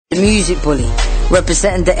music bully,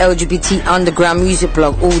 representing the LGBT underground music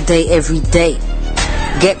blog all day, every day.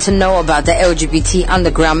 Get to know about the LGBT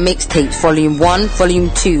underground mixtapes, Volume 1,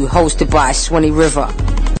 Volume 2, hosted by Swanny River.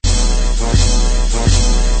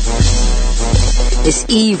 It's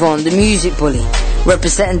Yvonne, the music bully,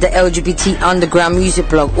 representing the LGBT underground music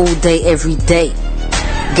blog all day, every day.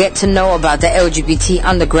 Get to know about the LGBT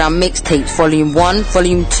underground mixtapes, Volume 1,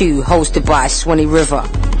 Volume 2, hosted by Swanny River.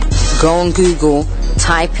 Go on Google,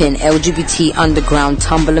 type in LGBT underground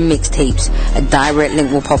Tumblr mixtapes. A direct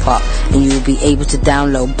link will pop up and you will be able to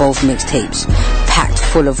download both mixtapes, packed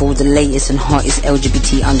full of all the latest and hottest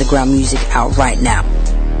LGBT underground music out right now.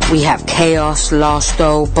 We have Chaos,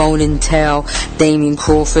 Lasto, Bone and Tail, Damien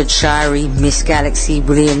Crawford, Shirey, Miss Galaxy,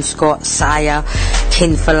 William Scott, Saya,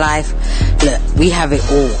 Kin for Life. Look, we have it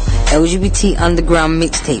all. LGBT Underground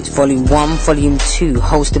Mixtapes, Volume 1, Volume 2,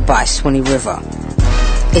 hosted by Swanny River.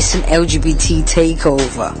 It's an LGBT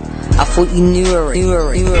takeover. I thought you knew already.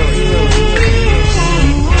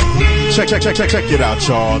 Check it out,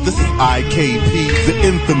 y'all. This is IKP, the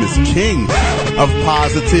infamous king of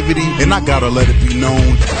positivity, and I gotta let it be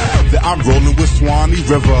known that I'm rolling with Swanny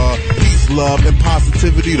River. Peace, love, and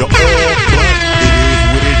positivity to all, but it is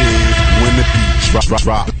what it is when the beat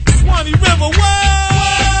drop. Swanny River, what?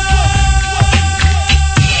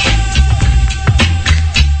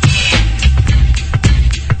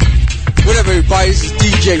 What up, everybody? This is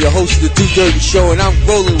DJ, your host of the Do Dirty Show, and I'm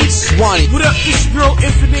rolling with Swanny. What up, this is Real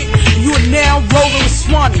Infinite, and you are now rolling with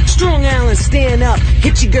Swanny. Strong Island, stand up,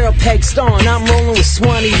 hit your girl Peg Star, and I'm rolling with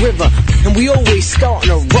Swanny River, and we always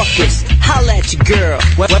starting a ruckus. Holla at your girl.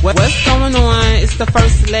 What's going on? It's the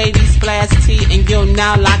First Lady, Splash T, and you're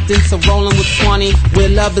now locked into Rolling with Swanny, where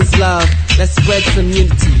love is love. Let's spread some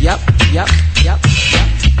unity. Yup.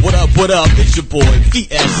 What up, it's your boy,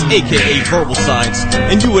 VS, aka Verbal Science,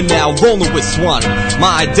 and you are now rolling with Swanny,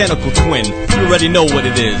 my identical twin. You already know what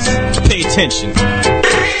it is. Pay attention.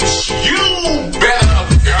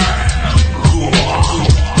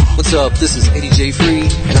 What's up? This is Eddie J. Free,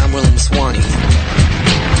 and I'm rolling with Swanny.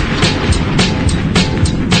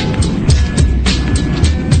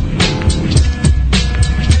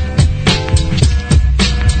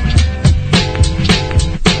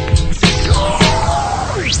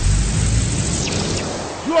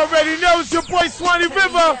 Already know it's your boy Swanny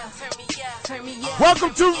River.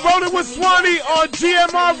 Welcome to Rollin' with Swanny on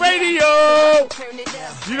GMR Radio.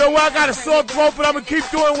 You know what? I got a sore throat, but I'm gonna keep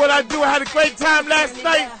doing what I do. I had a great time last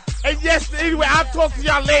night, and yes, anyway, I'll talk to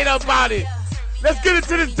y'all later about it. Let's get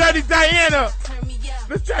into this Dirty Diana.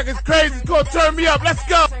 This track is crazy. It's called Turn Me Up. Let's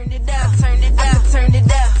go. I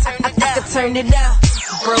can turn it up.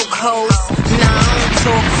 Broke hoes, nah, I don't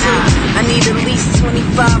talk to. I need at least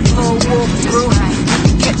 25 whole walkthrough.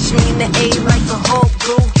 Catch me in the A like a whole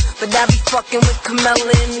group, but I be fucking with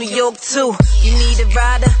Camilla in New York too. You need a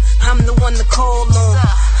rider, I'm the one to call on.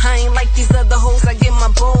 I ain't like these other hoes, I get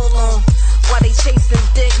my ball on. While they chasing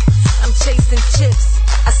dick, I'm chasing chips.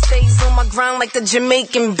 I stays on my grind like the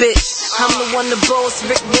Jamaican bitch. I'm the one the boss,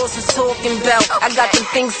 Rick Ross is talking about. I got them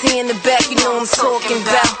things here in the back, you know I'm talking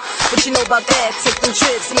about. What you know about that? Take them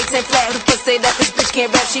trips, make 10 flat. Who can say that this bitch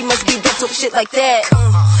can't rap? She must be bitch, talk shit like that.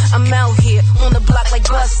 I'm out here on the block like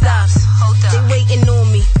bus stops. They waiting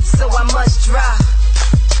on me, so I must drop.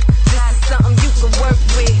 This is something you can work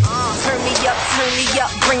with. Turn me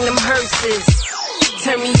up, bring them hearses.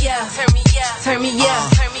 Turn me up, turn me up, turn me up,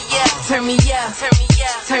 turn me up, turn me up, turn me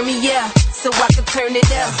up, turn me up, so I can turn it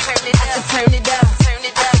up, I can turn it up, turn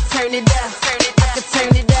it up, turn it up, I can turn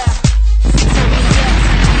it up, turn me up,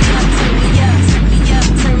 turn me up, turn me up,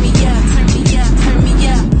 turn me up, turn me up, turn me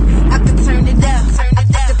up, I can turn it up, I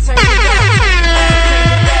can turn it up,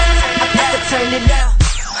 I can turn it up.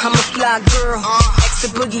 I'm a fly girl, ex the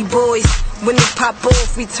boogie boys. When they pop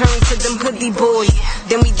off, we turn to them hoodie boys.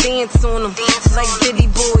 Then we dance on them, like Diddy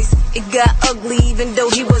boys. It got ugly even though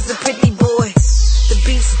he was a pretty boy. The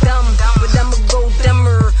beat's dumb, but I'ma go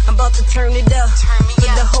dumber. I'm about to turn it up for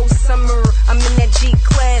the whole summer. I'm in that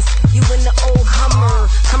G-class, you in the old Hummer.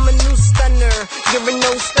 I'm a new stunner, you're a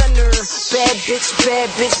no stunner. Bad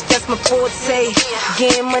bitch, that's my forte.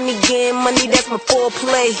 Getting money, that's my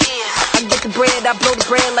foreplay. I get the bread, I blow the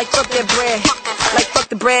bread like fuck that bread. Like fuck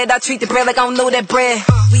the bread, I treat the bread like I don't know that bread.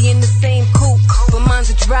 We in the same coupe, but mine's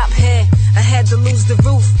a drop head. I had to lose the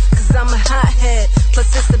roof, cause I'm a hothead. Plus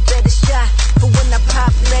it's a better shot for when I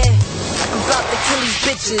pop lead. I'm about to kill these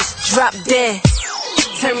bitches, drop dead.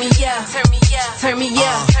 Turn me up, turn me up, turn me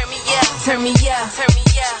up, turn me up, turn me up, turn me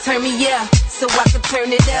up, turn me up, so I can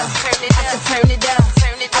turn it up, I can turn it up,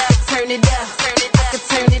 turn it up, turn it up, I can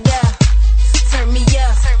turn it up. Turn me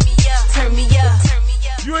up, turn me up, turn me up, turn me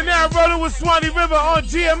up. You are now Rollin with Swanny River on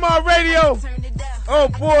GMR Radio. Oh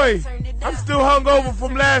boy, I'm still hungover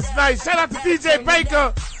from last night. Shout out to DJ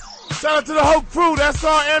Baker. Shout out to the whole crew. That's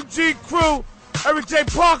our MG crew. Eric J.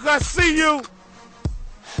 Parker, I see you.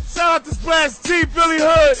 Shout out to Splash T, Billy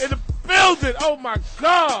Hood in the building. Oh my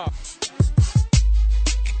God.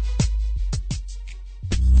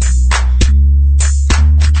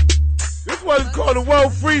 This one is called the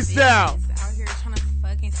World Freestyle.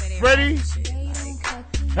 Freddie?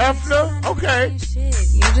 Hefner? Okay.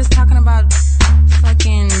 You're just talking about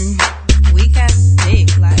fucking weak ass dick,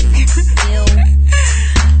 like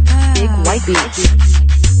big white bitch.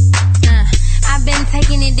 I've been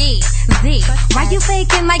taking it deep. Why you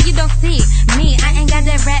faking like you don't see me? I ain't got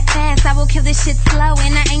that rap fast, I will kill this shit slow.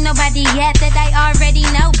 And I ain't nobody yet that I already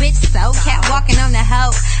know, bitch. So cat walking on the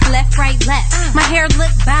hoe, left, right, left. My hair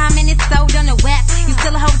look bomb and it's sold on the wet. You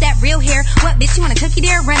still hold that real hair? What, bitch, you want a cookie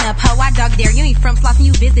there? Run up, ho, I dog there. You ain't from Floss and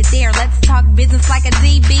you visit there. Let's talk business like a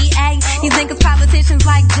DBA. You think it's politicians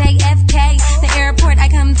like JFK. The airport I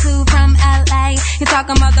come to from LA. You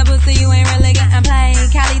talking about the pussy, you ain't really getting play.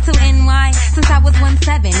 Cali to NY, since I was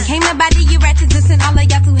 1'7". Came to body you ratchets and sent all of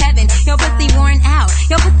y'all to heaven. Your pussy worn out,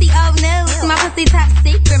 your pussy old news. My pussy top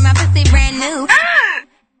secret, my pussy brand new.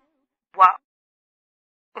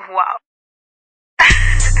 wow.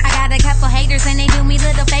 I got a couple haters and they do me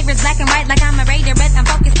little favors, black and white like I'm a raider, but I'm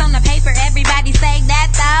focused on the paper. Everybody say that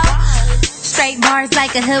though. Straight bars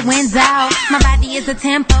like a hood window. My body is a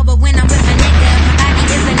tempo, but when I'm with a nigga, my body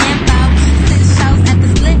is an info. Six shows at the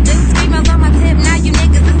split, do screamers on my tip. Now you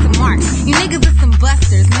niggas is some marks, you niggas is some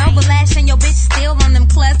busters. Noble Ash and your bitch still on them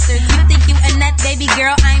clusters. You think you a nut, baby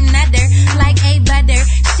girl, I'm nutter. Like a butter,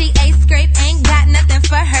 she a scrape, ain't got nothing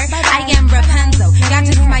for her. I am Rapunzel, y'all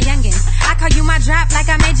just my youngin'. I call you my drop like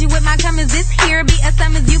I made you with my cummins. This here be a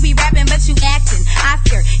summons, you be rapping but you acting.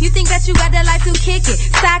 Oscar, you think that you got the life to kick it.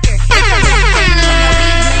 Soccer, it's a best thing when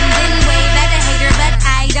you be blending. Wave at a hater but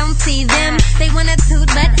I don't see them. They wanna toot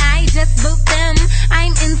but I just boot them.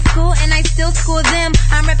 I'm in school and I still school them.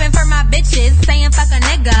 I'm repping for my bitches, saying fuck a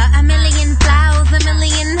nigga. A million flaws, a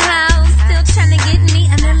million hoes. Still tryna get me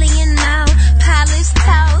a million now. Polished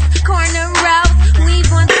toast, corner rows. Weave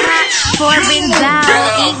on top, for big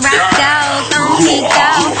dough. Eat Roscoe's, on Pico.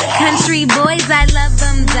 Country boys, I love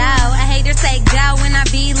them though. A hater say go when I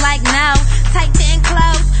be like no. Tight and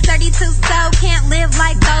close, 32 so. Can't live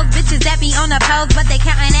like those bitches that be on the pose, but they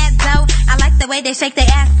counting that dough. I like the way they shake their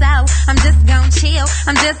ass so. I'm just gon' chill,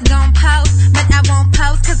 I'm just gon' post. But I won't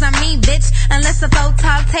post cause I'm me, bitch. Unless a photo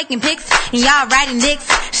taking pics and y'all writing dicks.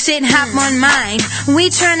 Shit hop on mine.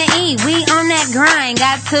 We tryna eat, we on that grind.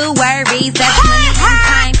 Got 2 worries, that's money and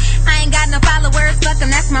time. I ain't got no followers, fuck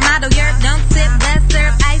them, that's my motto. Yerp, don't sip, but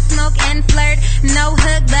serve, I smoke and flirt. No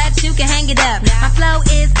hook, but you can hang it up. My flow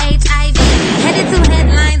is HIV. Headed to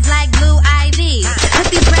headlines like Blue Ivy. Put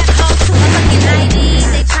these rap hoes to a fucking ID.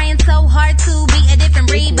 They trying so hard to be a different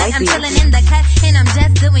breed, but I'm chilling in the cut and I'm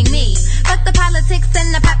just doing me. Fuck the politics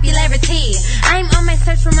and the popularity. I'm on my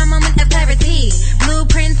search for my moment of clarity.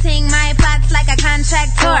 Blueprinting my plots like a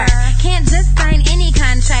contractor. Can't just sign any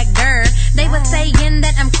contractor. They were saying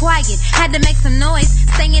that I'm quiet, had to make some noise.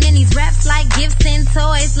 Singing in these raps like gifts and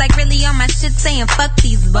toys. Like really on my shit saying fuck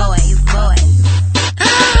these boys.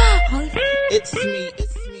 It's me.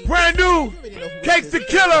 Brand new Cakes the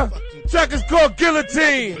Killer. Track is called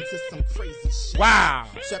Guillotine. Wow.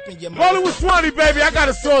 Rollin with Swanny, baby. I got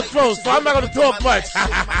a sore throat, so I'm not gonna talk much.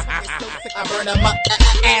 I burn them up,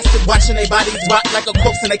 acid, watching their bodies rock like a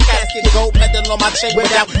corpse in a casket. Gold medal on my chain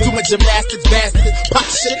without doing gymnastics. Bastards pop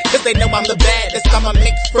shit, cause they know I'm the baddest. I'm a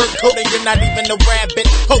mixed fur coat and you're not even a rabbit.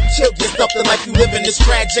 Hope kill yourself, the life you living is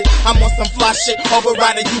tragic. I'm on some fly shit,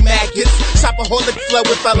 overriding you maggots. Shopaholic flow,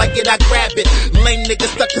 if I like it, I grab it. Lame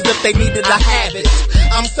niggas stuck, cause if they need it, I have it.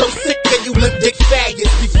 I'm so sick that you limp dick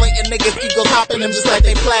faggots. Deflating niggas, egos hopping them just like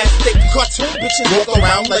they plastic. Cartoon bitches walk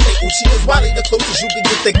around like they Uchi is Wally. The closest you can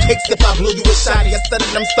get the cakes if I blow you a shotty. I said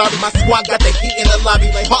it, I'm sorry, my squad got the heat in the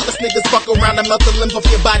lobby. Like heartless niggas fuck around and melt the limb off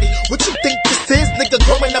your body. What you think this is, nigga,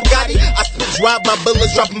 growing up Gotti? I spit drive my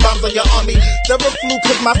bullets, dropping bombs on your army. Never flew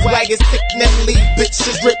cause my swag is thick, mentally.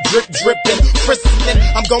 Bitches drip, drip, dripping, friskling.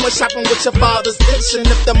 I'm going shopping with your father's kitchen.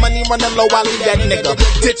 If the money running low, I leave that nigga,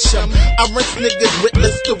 ditch him. I rinse niggas with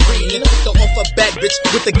Listerine. Put the off a bad bitch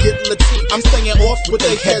with the guillotine. I'm saying off with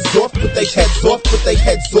their heads off, with their heads off, with their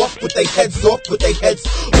heads off, with their heads off, with their heads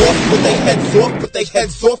off, with their heads off, with their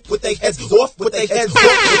heads off, with their heads off, with their heads off.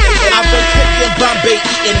 I've been kicking Bombay,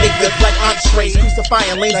 eating niggas like entrees,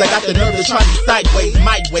 crucifying lanes. I got the nerve to try to sideways,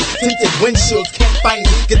 my way. Tinted windshields, can't find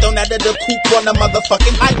me. Get thrown out of the coupe on the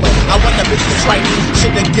motherfucking highway. I want a bitch to try me,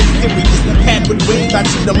 should've get serious. Hand with wings, I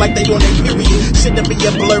treat them like they on a period. Shouldn't be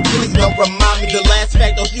a blur, please don't remind me. The last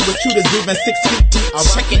fact, oh, he was cute as even 6 feet deep.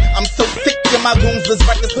 Check it, I'm so sick in my goons, let's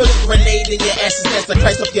write this hood a grenade in your ashes. That's the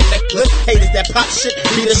Christ off your necklace. Haters that pop shit,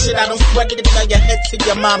 be the shit, I don't sweat it. Now your head to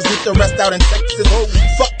your mom's, leave the rest out in Texas. Oh,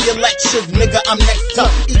 fuck your lectures, nigga, I'm next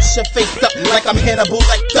up. Eat your face up like I'm Hannibal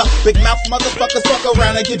Lecter. Big mouth motherfuckers walk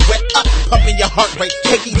around and get wet up. Pumping your heart rate,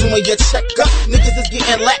 Cakey doing your checkup. Niggas is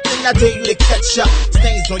getting lapped and I dare you to catch up.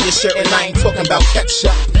 Stains on your shirt and I ain't talking about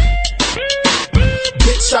ketchup.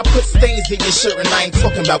 Bitch, I put stains in your shirt and I ain't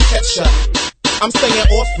talking about ketchup. I'm saying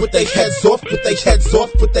off with they heads off, with they heads off,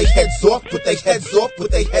 with they heads off, with they heads off, with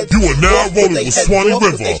they heads off. You are now rolling with Swanny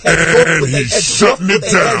River, and he's shutting it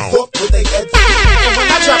down. And when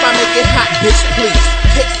I drop, I make it hot, bitch, please.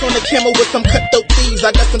 Hits on the camera with some cutthroat thieves.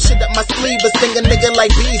 I got some shit up my sleeve, but sting a nigga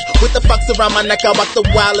like bees. With the fucks around my neck, I walk the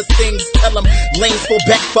wildest things. Tell them lanes fall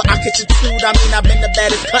back, but I catch a toot. I mean, I've been the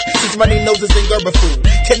baddest cunt since running noses and Gerber food.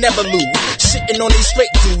 Can never lose. Shitting on these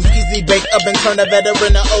straight dudes. Easy bake up and turn a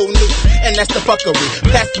veteran to old news. And that's the fuckery.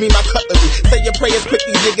 Pass me my cutlery. Say your prayers quick,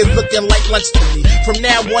 these niggas looking like lunch to me. From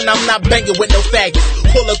now on, I'm not banging with no faggots.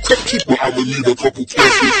 Call a crypt keeper, I will need a couple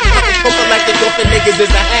caskets. Poker like the dolphin niggas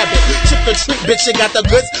is a habit. Trick or treat, bitch, you got the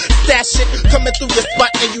goods. Stash shit coming through your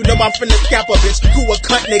spot, and you know I'm finna scalp a bitch. Who a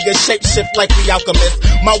cunt nigga, shape shift like the alchemist.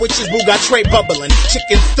 My witch's boo got tray bubbling,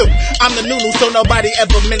 chicken stew. I'm the noodle, so nobody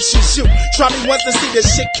ever mentions you. Try me once and see the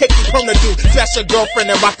shit Cakey prone to do. Smash your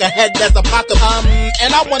girlfriend and rock her head as a pocket.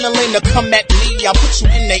 And I want a lane to come at me. I'll put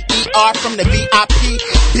you in the ER from the VIP.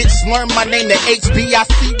 Bitch, learn my name, the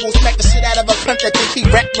HBIC. Will smack the shit out of a cunt that think he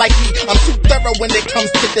rap like me. I'm too thorough when it comes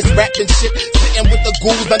to this rapping shit. Sitting with the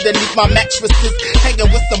ghouls underneath my mattresses. Hanging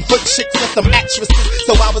with some hood chicks and some actresses.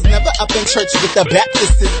 So I was never up in church with the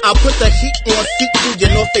Baptists. I'll put the heat on, seat through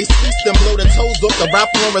your North Face streets. Then blow the toes off the Ralph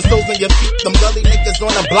Lauren soles on your feet. Them gully niggas on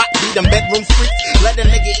the block, beat them bedroom streets. Let a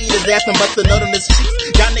nigga eat his ass and bust a nut on his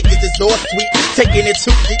cheeks. Y'all niggas is all sweet, taking it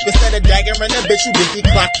too deep. Instead of daggering a bitch, you busy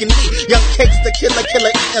clocking me. Young Cakes, the killer,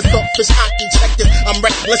 eating saltfish hockey. Check this, I'm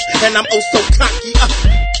reckless and I'm oh so cocky.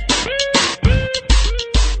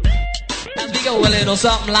 We go a little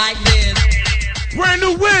something like this. Brand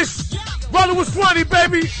new Wish, Rollin with Swanny,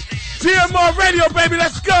 baby. GMR Radio, baby,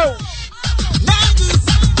 let's go.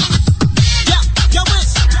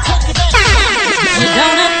 You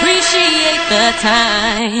don't appreciate the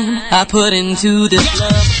time I put into this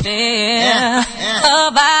love affair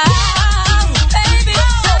of ours, baby.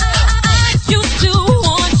 I used to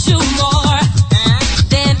want you more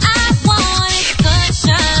than I wanted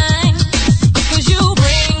sunshine. 'Cause you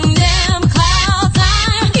bring them clouds,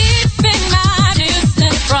 I'm keeping my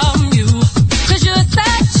distance from you. 'Cause you're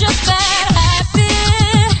such a bad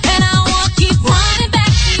habit, and I won't keep running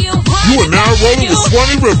back to you. You are now rolling with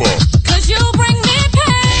Swanny River. You bring me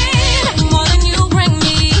pain more than you bring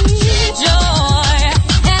me joy.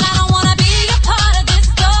 And I don't wanna be a part of this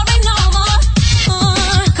story no more.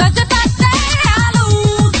 'Cause if I say I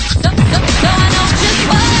lose, so I know just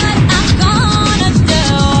what I'm gonna do.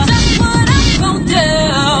 Just what I'm gonna do.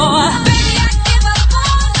 Baby, I give up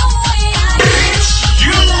on the way I used.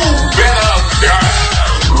 You better die.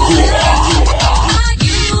 I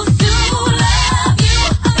used to love you.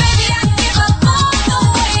 Baby, I give up on the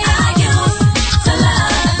way I used to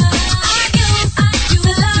love.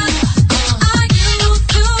 I used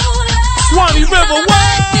to love. Swanny River,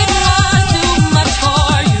 what?